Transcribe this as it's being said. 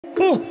Ha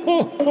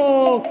ha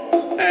ha!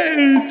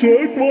 Hey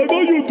Jack, what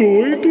are you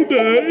doing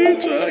today,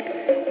 Jack?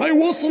 I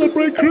will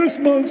celebrate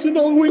Christmas in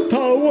Halloween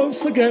Town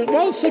once again.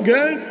 No,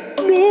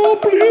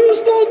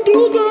 please don't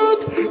do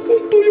that.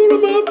 Do you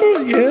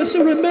remember? Yes, I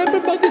remember,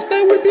 but this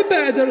time will be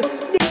better.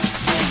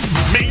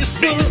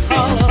 Mr.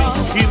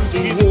 in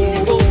the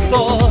world of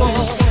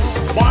toys,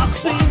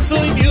 boxings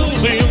and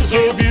museums,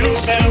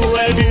 reviews and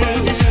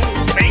reviews.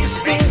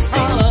 Mr.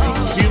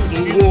 in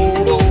the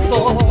world of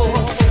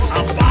toys,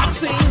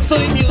 unboxings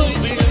and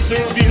museums,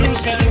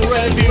 reviews and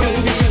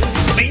reviews.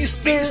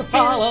 Mr.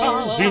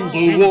 in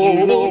the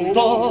world of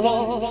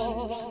toys.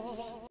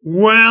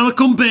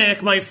 Welcome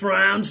back, my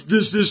friends.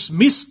 This is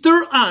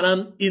Mr.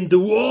 Alan in the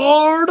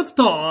world of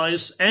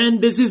toys, and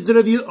this is the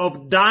review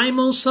of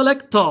Diamond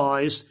Select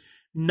Toys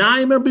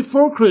Nightmare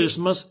Before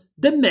Christmas,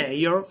 the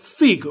Mayor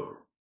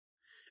figure.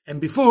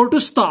 And before to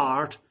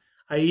start,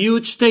 a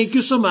huge thank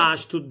you so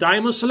much to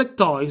Diamond Select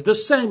Toys that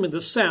sent me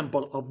the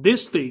sample of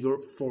this figure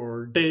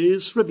for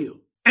this review.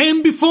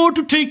 And before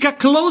to take a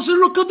closer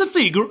look at the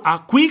figure, a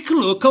quick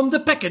look on the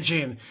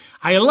packaging.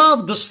 I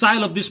love the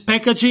style of this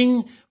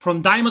packaging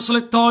from Diamond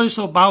Select Toys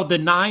about the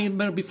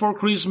Nightmare Before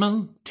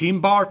Christmas,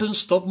 Tim Burton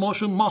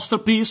stop-motion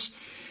masterpiece.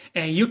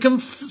 And you can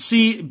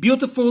see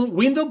beautiful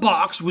window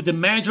box with the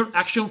major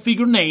action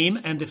figure name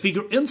and the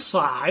figure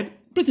inside.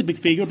 Pretty big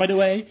figure, by the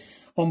way.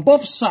 On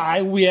both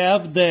sides we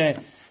have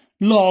the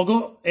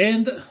logo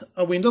and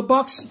a window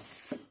box.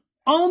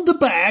 On the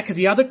back,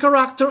 the other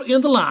character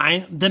in the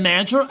line, the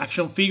major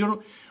action figure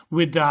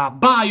with the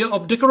bio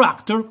of the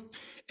character,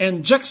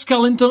 and Jack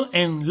Skellington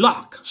and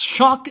Lock,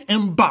 Shock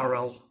and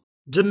Barrel.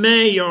 The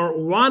Mayor,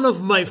 one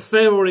of my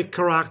favorite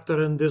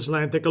characters in this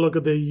line. Take a look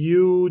at the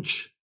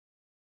huge,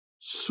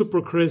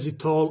 super crazy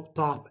tall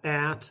top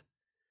hat.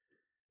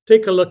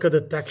 Take a look at the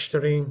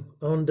texturing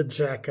on the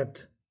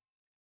jacket.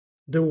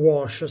 The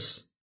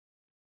washes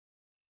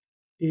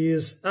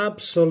is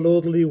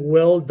absolutely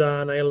well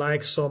done. I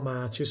like so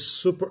much. It's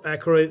super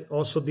accurate.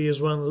 Also this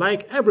one,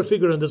 like every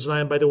figure in this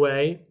line, by the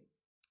way.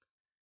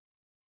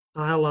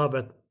 I love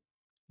it.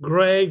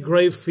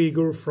 Great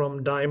figure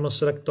from Diamond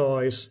Select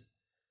Toys.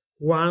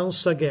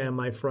 Once again,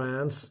 my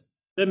friends.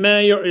 The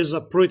Mayor is a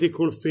pretty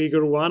cool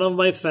figure, one of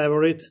my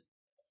favorite.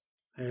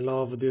 I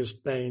love this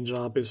paint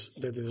job, is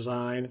the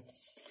design.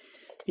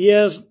 He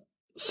has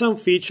some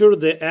feature.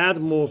 The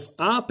head move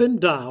up and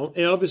down,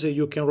 and obviously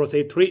you can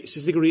rotate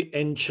 360 degrees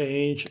and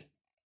change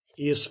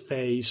his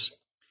face.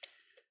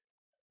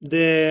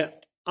 The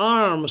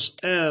arms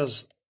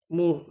as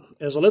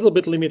a little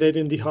bit limited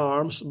in the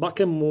arms, but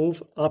can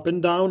move up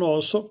and down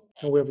also.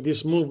 And we have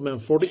this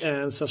movement for the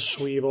hands, a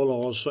swivel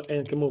also,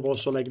 and can move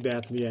also like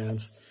that in the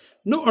hands.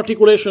 No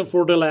articulation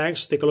for the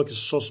legs. Take a look, it's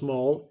so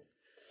small.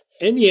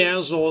 And he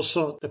has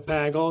also the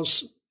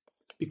pegals,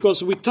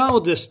 because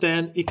without the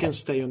stand he can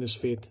stay on his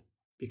feet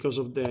because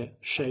of the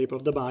shape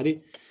of the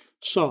body.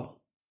 So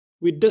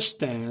with the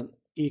stand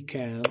he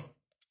can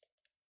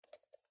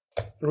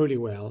really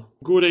well.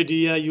 Good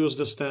idea, use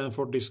the stand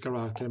for this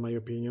character in my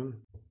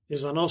opinion.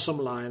 It's an awesome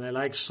line, I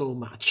like so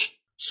much.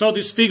 So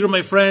this figure,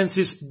 my friends,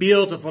 is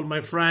beautiful,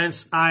 my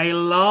friends. I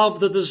love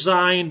the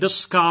design, the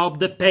sculpt,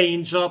 the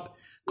paint job.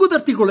 Good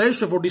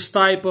articulation for this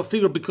type of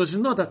figure because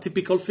it's not a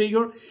typical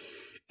figure.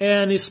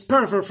 And it's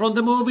perfect from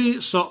the movie,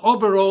 so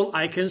overall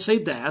I can say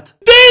that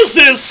This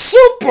is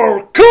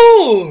super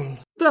cool!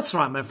 That's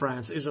right, my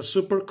friends, it's a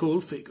super cool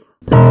figure.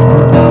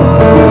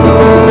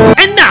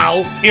 And now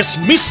is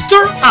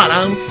Mr.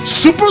 Alan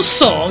Super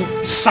Song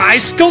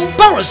Size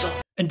Comparison.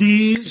 And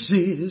this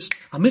is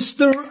a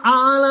Mr.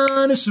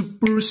 Alan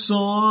Super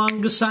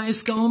Song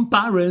Size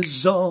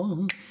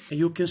Comparison. And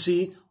you can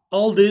see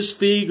all these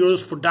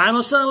figures for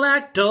Diamond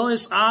Select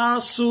Toys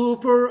are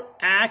super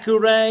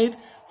accurate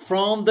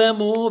from the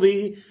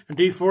movie,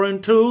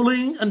 different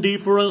tooling and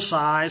different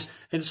size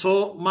and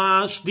so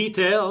much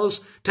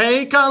details.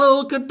 Take a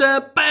look at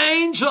the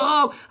paint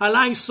job. I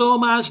like so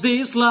much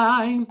this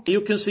line.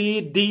 You can see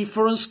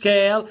different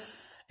scale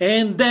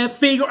and the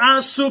figure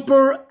are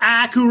super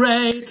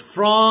accurate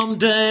from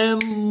the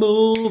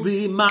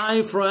movie,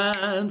 my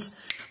friends.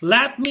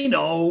 Let me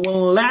know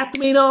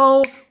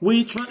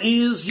which one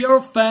is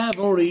your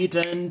favorite,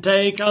 and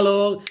take a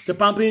look. The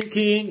Pumpkin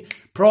King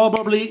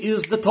probably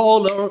is the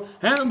taller,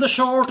 and the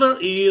shorter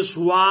is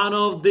one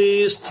of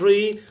these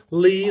three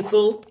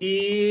little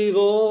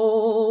evil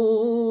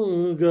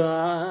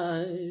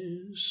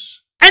guys.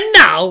 And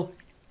now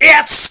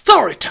it's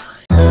story time.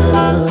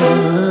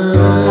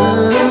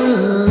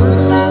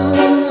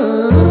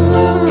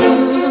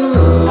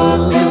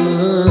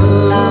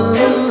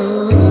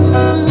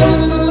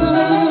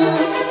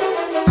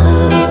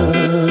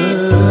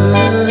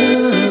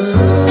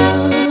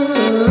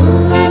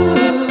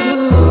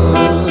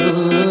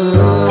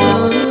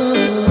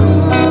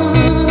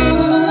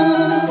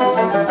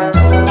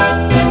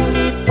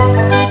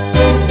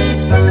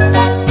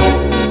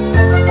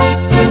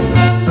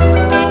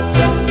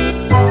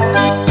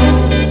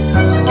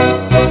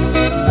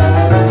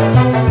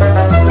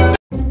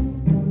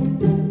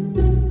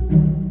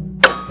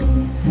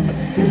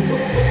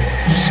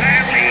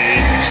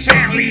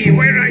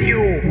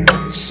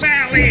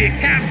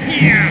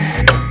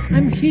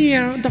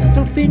 here,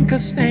 Dr.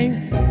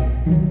 Finkelstein.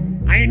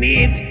 I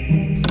need.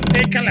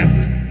 Take a look.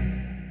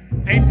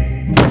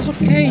 It's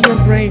okay, your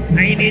brain.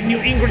 I need new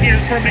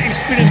ingredients for my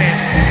experiment.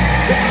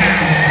 Look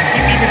now.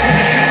 Give me the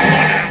shot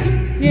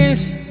now.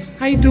 Yes,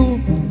 I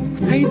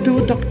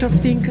do, Dr.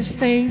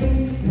 Finkelstein.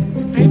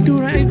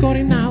 I got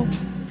it now.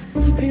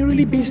 I'm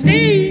really busy.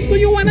 Hey, do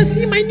you wanna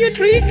see my new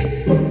trick?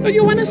 Do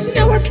you wanna see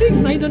our trick?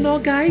 I don't know,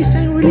 guys.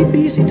 I'm really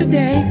busy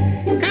today.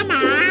 Come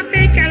on,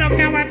 take a look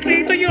at our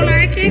trick. Do you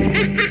like it?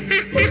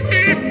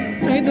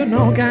 I don't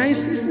know,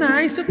 guys. It's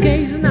nice.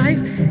 Okay, it's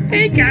nice.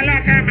 Take a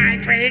look at my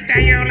trick. Do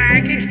you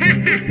like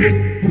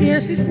it?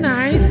 Yes, it's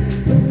nice.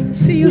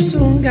 See you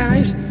soon,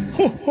 guys.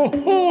 Ho ho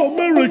ho!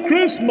 Merry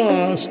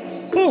Christmas!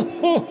 Ho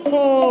ho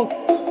ho!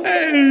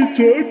 Hey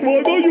Jack,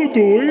 what are you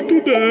doing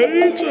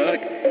today,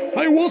 Jack?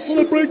 I will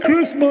celebrate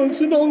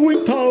Christmas in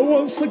Halloween Town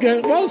once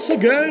again.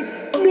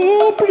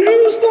 No,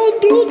 please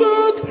don't do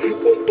that.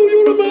 Do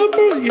you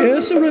remember?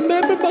 Yes, I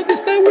remember, but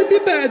this time will be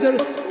better.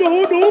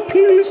 No,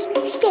 please.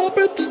 Stop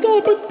it,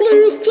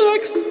 please,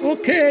 Jax.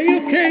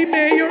 Okay,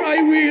 Mayor,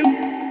 I will.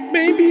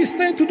 Maybe it's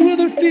time to do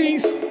other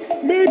things.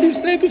 Maybe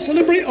it's time to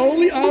celebrate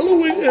only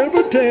Halloween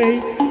every day.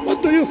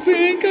 What do you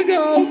think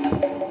about?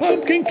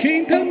 Pumpkin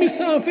King, tell me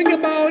something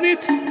about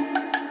it.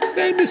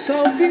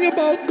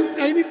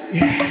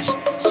 Yes,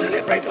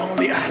 celebrate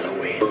only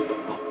Halloween.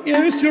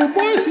 Yes, your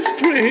voice is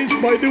strange,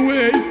 by the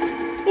way.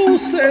 Oh,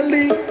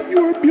 Sally, you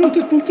are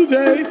beautiful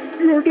today.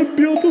 You are the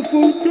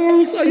beautiful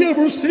girls I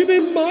ever seen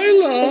in my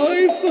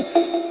life.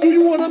 Do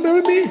you want to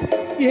marry me?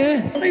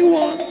 Yeah, I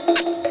want.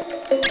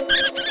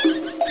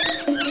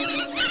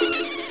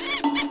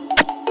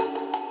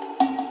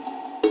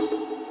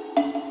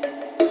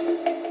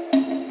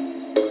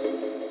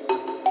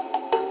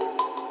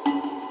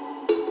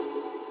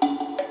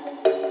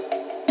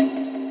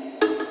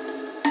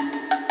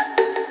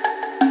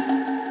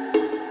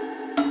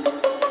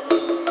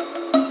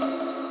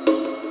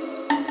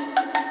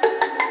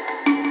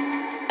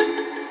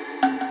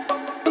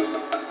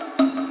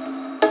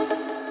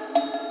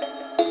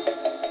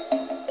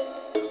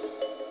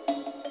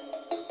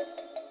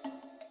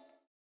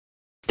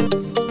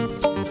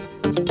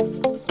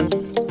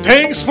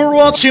 Thanks for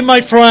watching,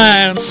 my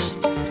friends!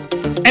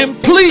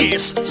 And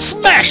please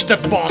smash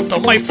that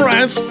button, my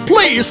friends!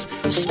 Please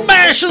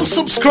smash and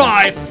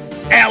subscribe!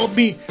 Help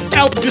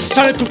this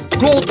channel to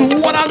go to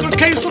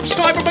 100k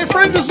subscribers, my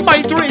friends! It's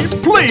my dream!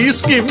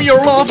 Please give me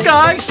your love,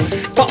 guys!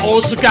 But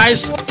also,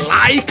 guys,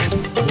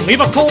 leave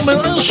a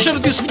comment and share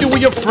this video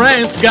with your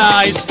friends,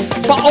 guys!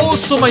 But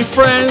also, my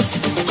friends,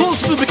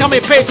 consider become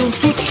a patron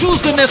to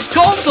choose the next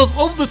content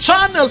of the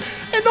channel!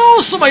 And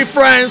also, my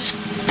friends,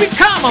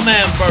 become a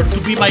member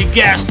to be my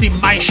guest in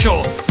my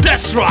show.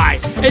 That's right.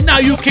 And now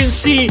you can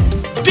see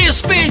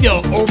this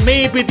video, or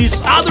maybe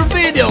this other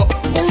video,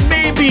 or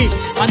maybe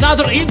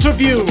another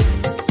interview,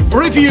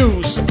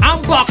 reviews,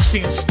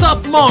 unboxing,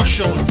 stop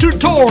motion,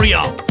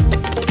 tutorial,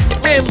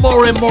 and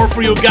more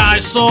for you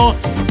guys. So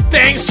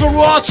thanks for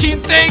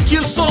watching. Thank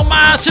you so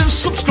much, and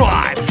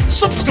subscribe,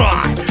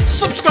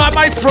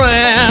 my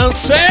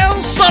friends.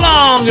 And so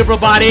long,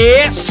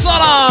 everybody. So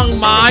long,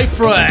 my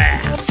friends.